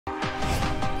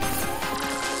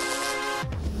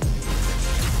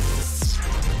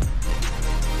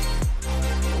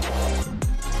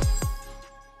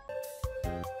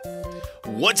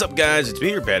What's up, guys? It's me,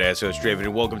 your badass host, Draven,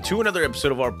 and welcome to another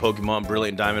episode of our Pokemon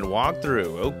Brilliant Diamond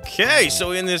walkthrough. Okay,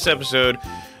 so in this episode,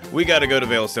 we gotta go to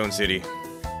Veilstone City.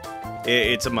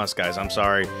 It's a must, guys. I'm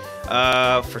sorry.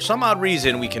 For some odd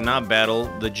reason, we cannot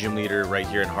battle the gym leader right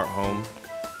here in Hearthome.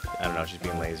 I don't know, she's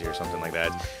being lazy or something like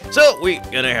that. So, we're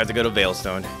gonna have to go to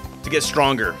Veilstone to get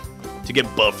stronger, to get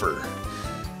buffer.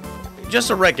 Just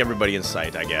to wreck everybody in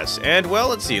sight, I guess. And, well,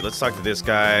 let's see. Let's talk to this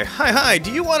guy. Hi,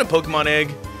 do you want a Pokemon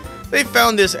egg? They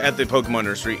found this at the Pokemon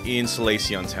Nursery in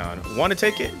Solaceon Town. Want to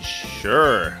take it?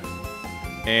 Sure.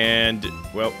 And,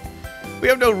 well, we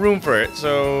have no room for it,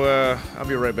 so I'll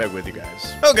be right back with you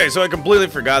guys. Okay, so I completely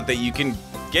forgot that you can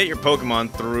get your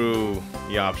Pokemon through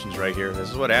the options right here. This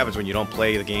is what happens when you don't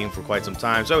play the game for quite some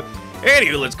time. So,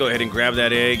 anywho, let's go ahead and grab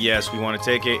that egg. Yes, we want to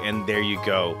take it, and there you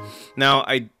go. Now,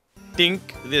 I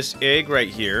think this egg right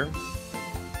here,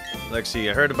 let's see,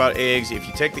 I heard about eggs. If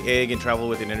you take the egg and travel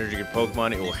with an energy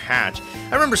Pokemon, it will hatch.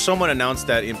 I remember someone announced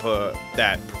that in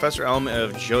that Professor Element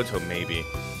of Johto, maybe.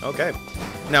 Okay.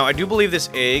 Now, I do believe this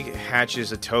egg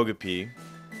hatches a Togepi.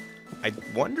 I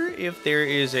wonder if there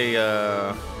is a,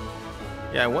 yeah,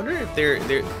 I wonder if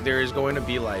there is going to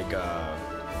be like,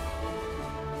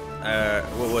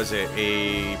 what was it?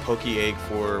 A Poke Egg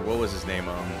for, what was his name?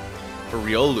 For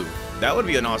Riolu. That would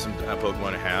be an awesome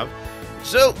Pokemon to have.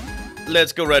 So,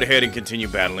 let's go right ahead and continue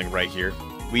battling right here.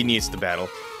 We needs to battle.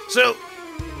 So,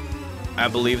 I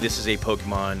believe this is a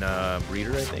Pokemon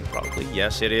breeder, I think, probably.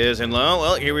 Yes, it is. And,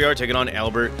 well, here we are taking on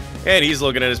Albert. And he's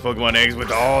looking at his Pokemon eggs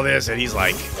with all this, and he's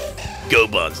like, go,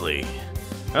 Bugsley.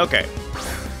 Okay.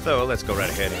 So, let's go right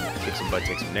ahead and kick some butt,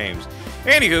 take some names.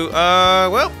 Anywho,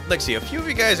 well, let's see. A few of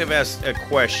you guys have asked a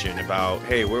question about,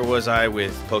 hey, where was I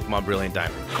with Pokemon Brilliant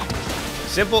Diamond?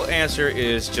 Simple answer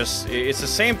is just, it's the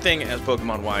same thing as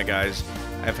Pokemon Y, guys.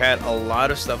 I've had a lot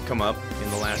of stuff come up in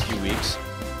the last few weeks.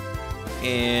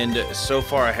 And so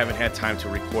far, I haven't had time to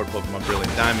record Pokemon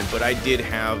Brilliant Diamond, but I did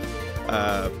have,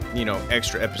 you know,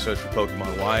 extra episodes for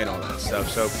Pokemon Y and all that stuff.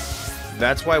 So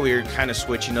that's why we're kind of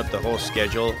switching up the whole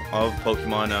schedule of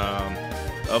Pokemon,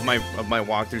 of my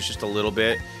walkthroughs just a little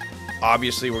bit.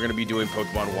 Obviously, we're going to be doing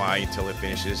Pokemon Y until it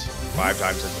finishes five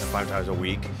times a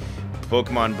week.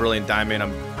 Pokemon Brilliant Diamond,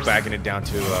 I'm backing it down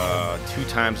to 2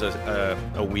 times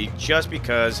a week, just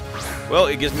because, well,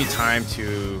 it gives me time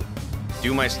to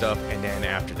do my stuff, and then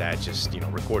after that, just, you know,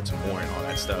 record some more and all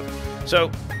that stuff. So,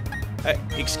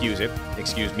 excuse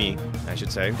me, I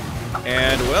should say.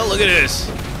 And, well, look at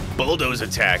this. Bulldoze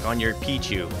attack on your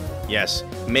Pichu. Yes,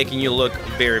 making you look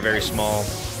very, very small.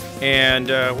 And,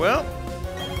 well,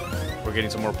 we're getting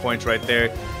some more points right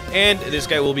there. And this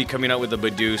guy will be coming out with a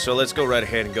Badoo, so let's go right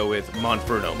ahead and go with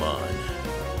Monferno Mon.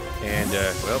 And,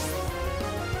 well,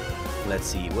 let's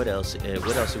see, what else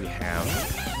do we have?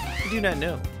 I do not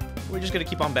know. We're just going to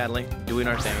keep on battling, doing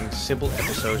our things, simple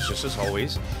episodes just as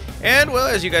always. And, well,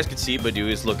 as you guys can see, Badoo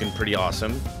is looking pretty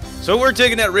awesome. So we're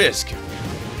taking that risk.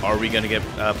 Are we going to get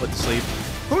put to sleep?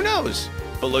 Who knows?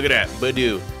 But look at that,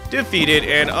 Badoo defeated,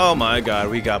 and oh my god,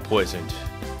 we got poisoned.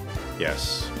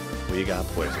 Yes, we got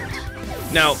poisoned.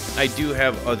 Now, I do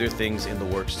have other things in the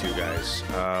works too, guys.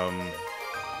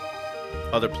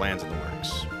 Other plans in the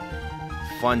works.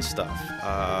 Fun stuff.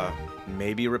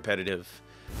 Maybe repetitive.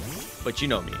 But you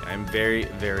know me. I'm very,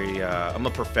 very, I'm a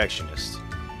perfectionist.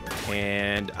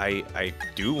 And I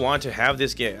do want to have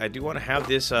this I do want to have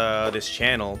this, this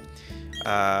channel.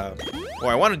 Or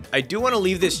I do want to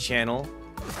leave this channel,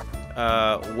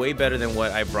 way better than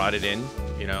what I brought it in.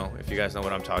 You know, if you guys know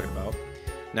what I'm talking about.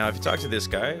 Now, if you talk to this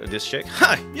guy, or this chick,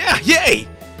 ha, yeah, yay!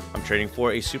 I'm trading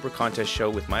for a super contest show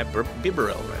with my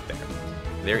Bibarel right there.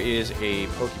 There is a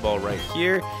Pokeball right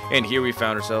here, and here we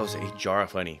found ourselves a jar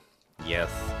of honey. Yes,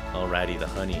 alrighty, the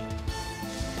honey.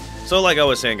 So, like I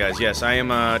was saying, guys, yes, I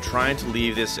am trying to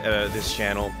leave this this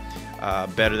channel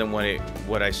better than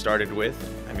what I started with.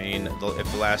 I mean, if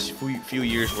the last few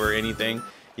years were anything,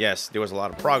 yes, there was a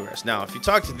lot of progress. Now, if you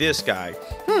talk to this guy,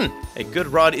 a good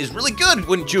rod is really good,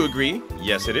 wouldn't you agree?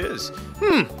 Yes, it is.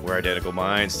 We're identical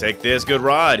minds. Take this good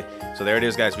rod. So there it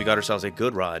is, guys. We got ourselves a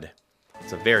good rod.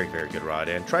 It's a very, very good rod.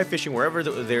 And try fishing wherever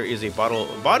there is a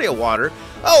body of water.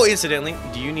 Oh, incidentally,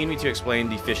 do you need me to explain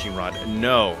the fishing rod?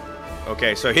 No.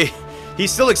 Okay, so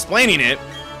he's still explaining it.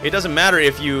 It doesn't matter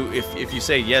if you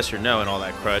say yes or no and all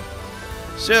that crud.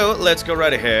 So let's go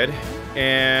right ahead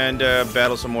and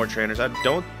battle some more trainers. I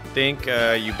don't think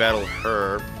you battle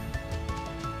her.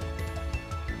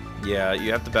 Yeah,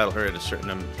 you have to battle her at a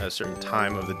certain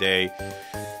time of the day.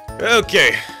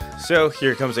 Okay, so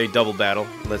here comes a double battle.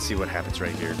 Let's see what happens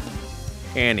right here.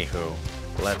 Anywho,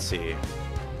 let's see.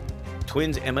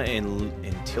 twins Emma and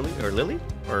Tilly or Lily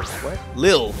or what?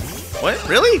 Lil. What?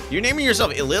 Really? You're naming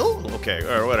yourself Lil? Okay,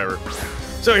 or whatever.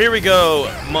 So here we go,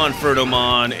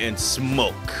 Monfernomon and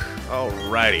Smoke.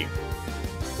 Alrighty.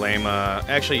 Flame.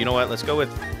 Actually, you know what? Let's go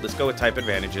with type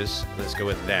advantages. Let's go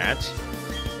with that,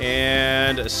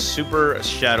 and a super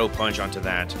shadow punch onto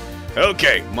that.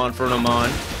 Okay, Monfernomon,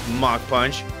 Mach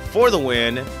Punch for the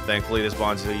win. Thankfully, this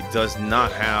Bonzi does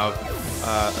not have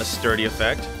a sturdy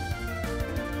effect.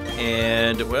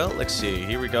 And well, let's see.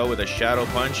 Here we go with a shadow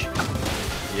punch.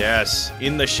 Yes,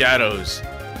 in the shadows.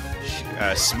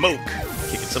 Smoke,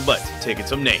 kicking some butt, taking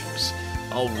some names.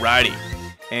 Alrighty.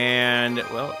 And,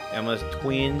 well, Emma's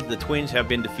the twins have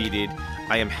been defeated.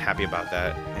 I am happy about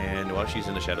that. And, well, she's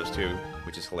in the shadows too,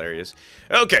 which is hilarious.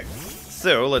 Okay,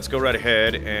 so let's go right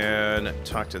ahead and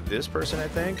talk to this person, I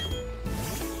think.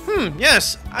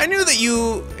 Yes, I knew that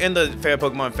you and the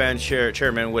Pokemon fan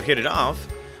chairman would hit it off.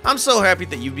 I'm so happy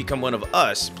that you've become one of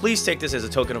us. Please take this as a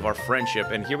token of our friendship.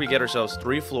 And here we get ourselves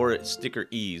 3 floor sticker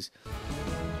E's.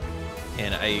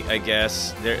 And I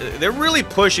guess they're really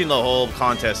pushing the whole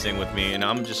contesting with me, and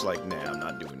I'm just like, nah, I'm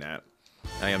not doing that.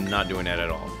 I am not doing that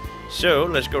at all. So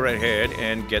let's go right ahead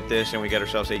and get this, and we get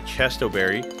ourselves a Chesto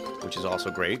Berry, which is also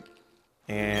great.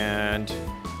 And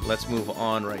let's move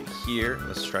on right here.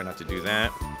 Let's try not to do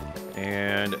that.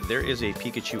 And there is a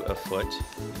Pikachu afoot.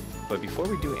 But before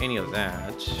we do any of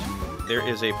that, there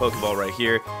is a Pokeball right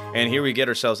here. And here we get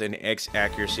ourselves an X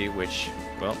accuracy, which,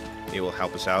 well, it will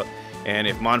help us out. And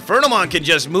if Monfernomon can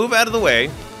just move out of the way.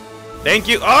 Thank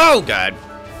you. Oh, God.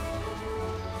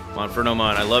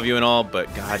 Monfernomon, I love you and all,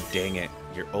 but god dang it.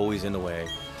 You're always in the way.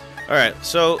 Alright,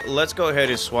 so let's go ahead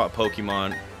and swap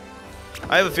Pokemon.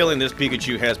 I have a feeling this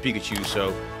Pikachu has Pikachu,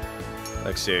 so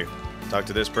let's see. Talk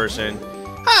to this person.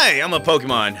 Hi, I'm a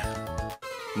Pokemon.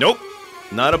 Nope,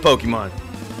 not a Pokemon.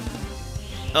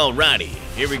 Alrighty,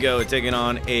 here we go, taking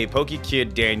on a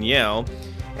Pokekid Danielle.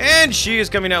 And she is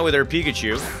coming out with her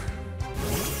Pikachu.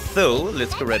 So,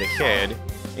 let's go right ahead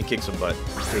and kick some butt,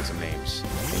 take some names,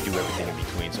 and do everything in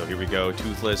between. So here we go,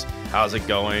 Toothless, how's it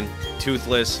going?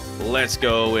 Toothless, let's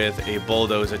go with a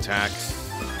Bulldoze attack.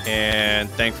 And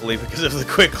thankfully, because of the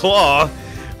Quick Claw,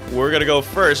 we're gonna go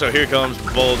first. So here comes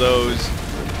Bulldoze.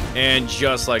 And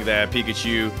just like that,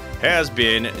 Pikachu has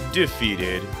been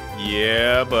defeated.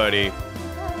 Yeah, buddy.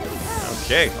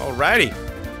 Okay, alrighty.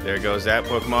 There goes that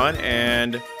Pokemon,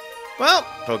 and... well,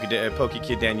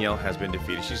 Pokekid Danielle has been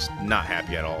defeated. She's not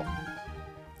happy at all.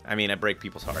 I mean, I break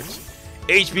people's hearts.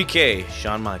 HBK,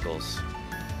 Shawn Michaels.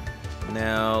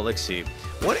 Now, let's see.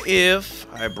 What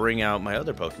if I bring out my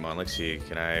other Pokemon? Let's see.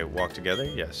 Can I walk together?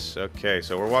 Yes. Okay,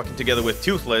 so we're walking together with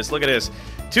Toothless. Look at this.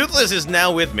 Toothless is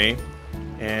now with me.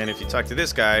 And if you talk to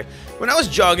this guy, when I was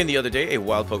jogging the other day, a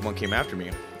wild Pokemon came after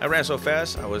me. I ran so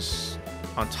fast, I was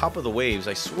on top of the waves,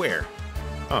 I swear.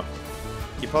 Huh.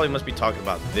 You probably must be talking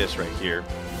about this right here,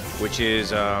 which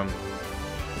is,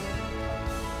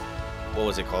 what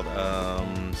was it called?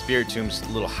 Spiritom's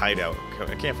little hideout.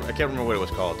 I can't remember what it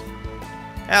was called.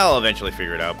 I'll eventually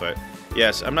figure it out, but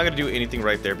yes, I'm not going to do anything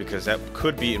right there because that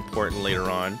could be important later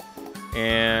on.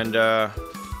 And,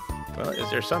 well, is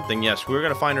there something? Yes, we're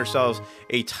going to find ourselves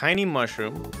a tiny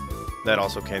mushroom that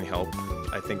also can help.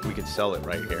 I think we could sell it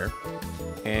right here.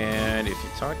 And if you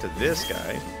talk to this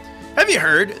guy... have you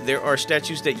heard? There are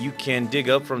statues that you can dig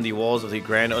up from the walls of the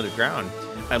Grand Underground.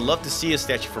 I'd love to see a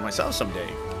statue for myself someday.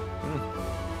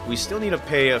 We still need to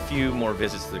pay a few more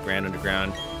visits to the Grand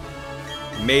Underground.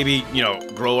 Maybe, you know,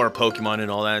 grow our Pokemon and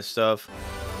all that stuff.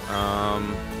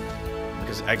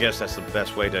 Because I guess that's the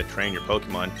best way to train your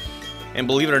Pokemon. And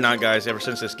believe it or not, guys, ever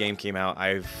since this game came out,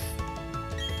 I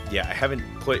haven't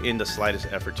put in the slightest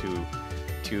effort to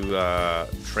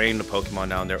train the Pokemon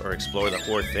down there or explore the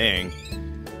whole thing.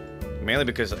 Mainly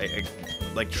because,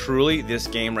 like, truly, this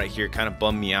game right here kind of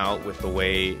bummed me out with the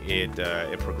way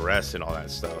it progressed and all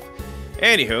that stuff.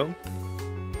 Anywho,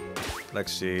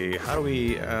 let's see. How do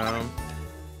we,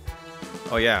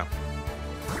 oh, yeah.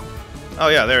 Oh,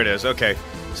 yeah, there it is. Okay.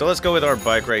 So let's go with our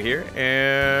bike right here.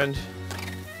 And,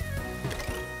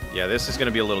 yeah, this is going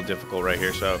to be a little difficult right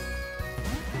here, so.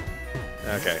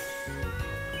 Okay.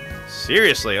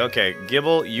 Seriously, okay.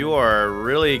 Gibble, you are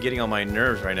really getting on my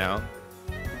nerves right now.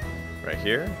 Right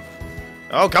here.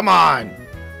 Oh, come on!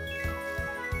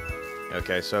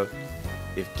 Okay, so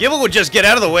if Gibble would just get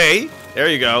out of the way. There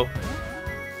you go.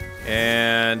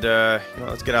 And, well,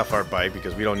 let's get off our bike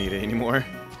because we don't need it anymore.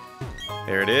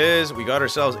 There it is. We got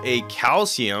ourselves a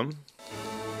calcium,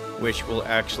 which will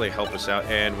actually help us out.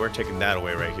 And we're taking that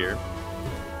away right here.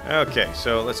 Okay,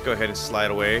 so let's go ahead and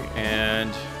slide away.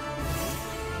 And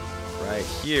right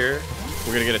here,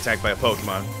 we're going to get attacked by a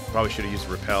Pokemon. Probably should have used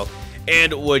Repel.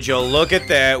 And would you look at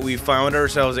that, we found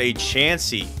ourselves a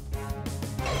Chansey.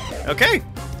 Okay,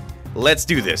 let's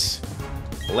do this.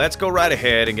 Let's go right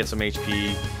ahead and get some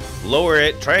HP. Lower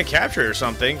it, try and capture it or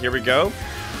something. Here we go.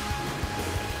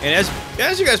 And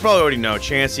as you guys probably already know,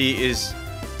 Chansey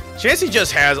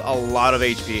just has a lot of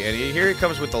HP, and here it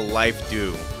comes with the Life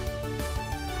Dew.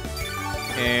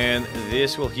 And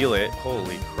this will heal it.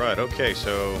 Holy crud. Okay,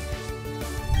 so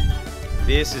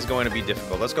this is going to be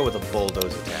difficult. Let's go with a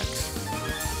Bulldoze attack.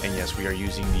 And yes, we are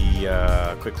using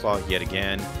the Quick Claw yet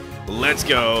again. Let's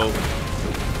go.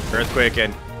 Earthquake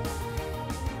and...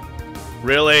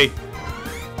 Really?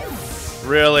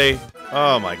 Really?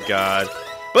 Oh my god.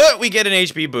 But we get an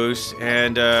HP boost,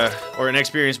 and, or an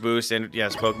experience boost, and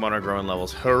yes, Pokemon are growing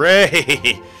levels.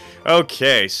 Hooray!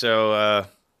 Okay, so,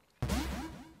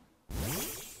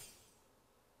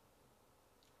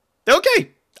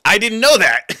 okay! I didn't know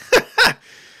that!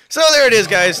 So there it is,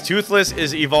 guys. Toothless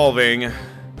is evolving.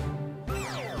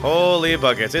 Holy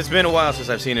buckets. It's been a while since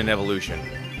I've seen an evolution.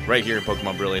 Right here in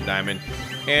Pokemon Brilliant Diamond.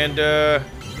 And,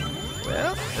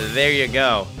 well, there you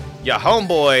go. Your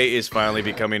homeboy is finally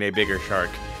becoming a bigger shark.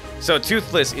 So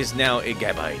Toothless is now a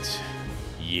Gabite.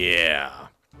 Yeah.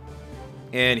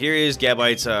 And here is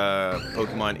Gabite's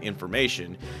Pokemon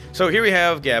information. So here we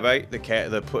have Gabite, the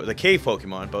cave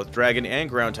Pokemon, both dragon and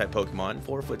ground type Pokemon,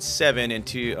 4'7"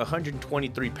 and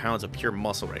 123 pounds of pure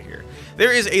muscle right here.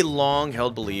 There is a long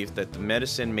held belief that the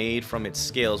medicine made from its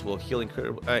scales will heal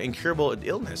incurable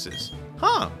illnesses.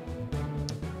 Huh.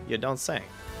 You don't say.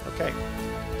 Okay.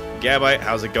 Gabite,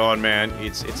 how's it going, man?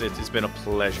 It's been a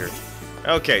pleasure.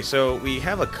 Okay, so we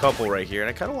have a couple right here, and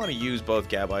I kind of want to use both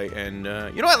Gabite and,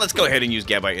 you know what? Let's go ahead and use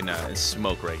Gabite and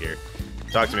Smoke right here.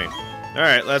 Talk to me. All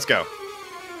right, let's go.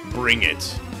 Bring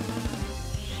it.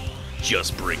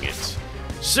 Just bring it.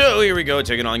 So here we go,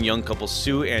 taking on young couple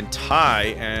Sue and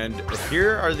Tai, and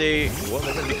here are they. Well,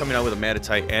 they're going to be coming out with a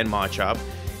Meditite and Machop,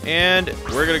 and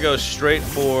we're going to go straight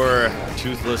for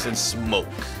Toothless and Smoke.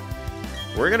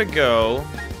 We're going to go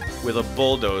with a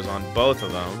Bulldoze on both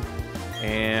of them.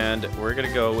 And we're going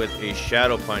to go with a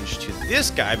Shadow Punch to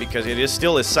this guy because it is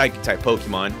still a Psychic-type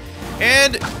Pokemon.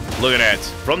 And look at that.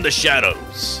 From the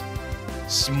shadows,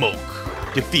 Smoke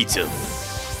defeats him.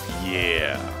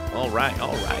 Yeah. All right.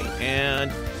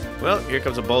 And, well, here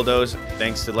comes a Bulldoze.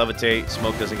 Thanks to Levitate,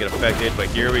 Smoke doesn't get affected. But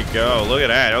here we go. Look at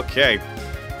that. Okay.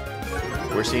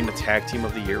 We're seeing the Tag Team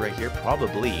of the Year right here.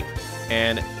 Probably.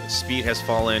 And Speed has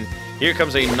fallen. Here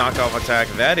comes a knockoff attack.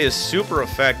 That is super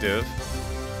effective.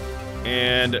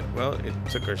 And, well, it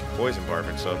took our poison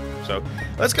barfing, so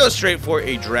let's go straight for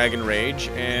a Dragon Rage,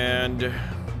 and,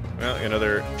 well,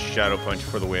 another Shadow Punch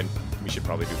for the win. We should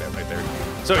probably do that right there.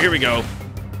 So here we go.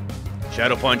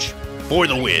 Shadow Punch for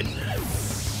the win.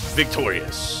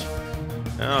 Victorious.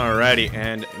 Alrighty,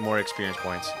 and more experience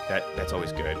points. That's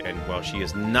always good. And while she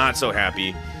is not so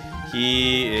happy,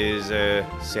 he is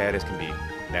sad as can be.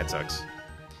 That sucks.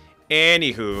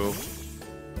 Anywho,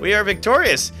 we are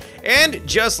victorious. And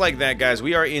just like that, guys,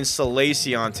 we are in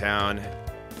Salacion Town.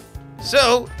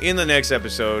 So, in the next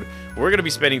episode, we're going to be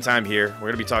spending time here.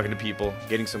 We're going to be talking to people,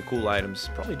 getting some cool items,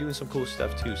 probably doing some cool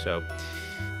stuff too. So,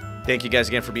 thank you guys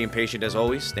again for being patient as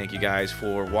always. Thank you guys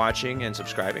for watching and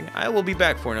subscribing. I will be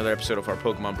back for another episode of our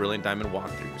Pokemon Brilliant Diamond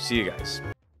walkthrough. See you guys.